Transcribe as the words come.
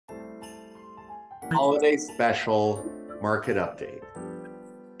Holiday special market update.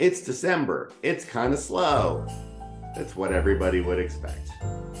 It's December. It's kind of slow. That's what everybody would expect.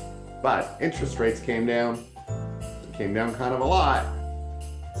 But interest rates came down kind of a lot.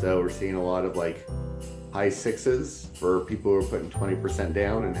 So we're seeing a lot of like high sixes for people who are putting 20%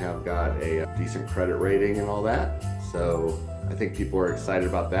 down and have got a decent credit rating and all that. So I think people are excited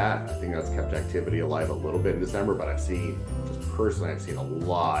about that. I think that's kept activity alive a little bit in December, but I've seen a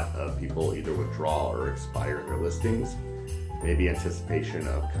lot of people either withdraw or expire their listings, maybe anticipation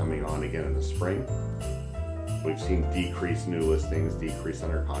of coming on again in the spring. We've seen decreased new listings, decrease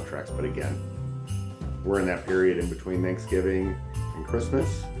under contracts, but again, we're in that period in between Thanksgiving and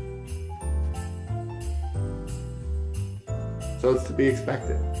Christmas. So it's to be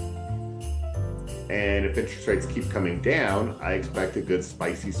expected. And if interest rates keep coming down, I expect a good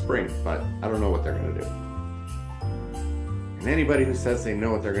spicy spring, but I don't know what they're gonna do. And anybody who says they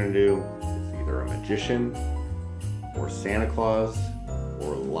know what they're gonna do is either a magician or Santa Claus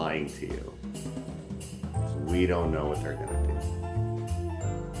or lying to you. So we don't know what they're gonna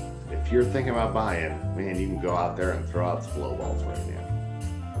do. If you're thinking about buying, man, you can go out there and throw out blow balls right now.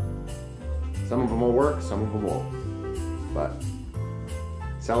 Some of them will work, some of them won't. But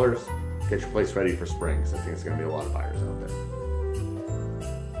sellers, get your place ready for spring, because I think it's gonna be a lot of buyers out there.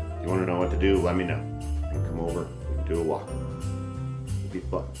 If you wanna know what to do, let me know. You can come over, we can do a walk. It'll be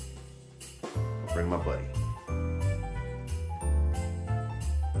fun. I'll bring my buddy.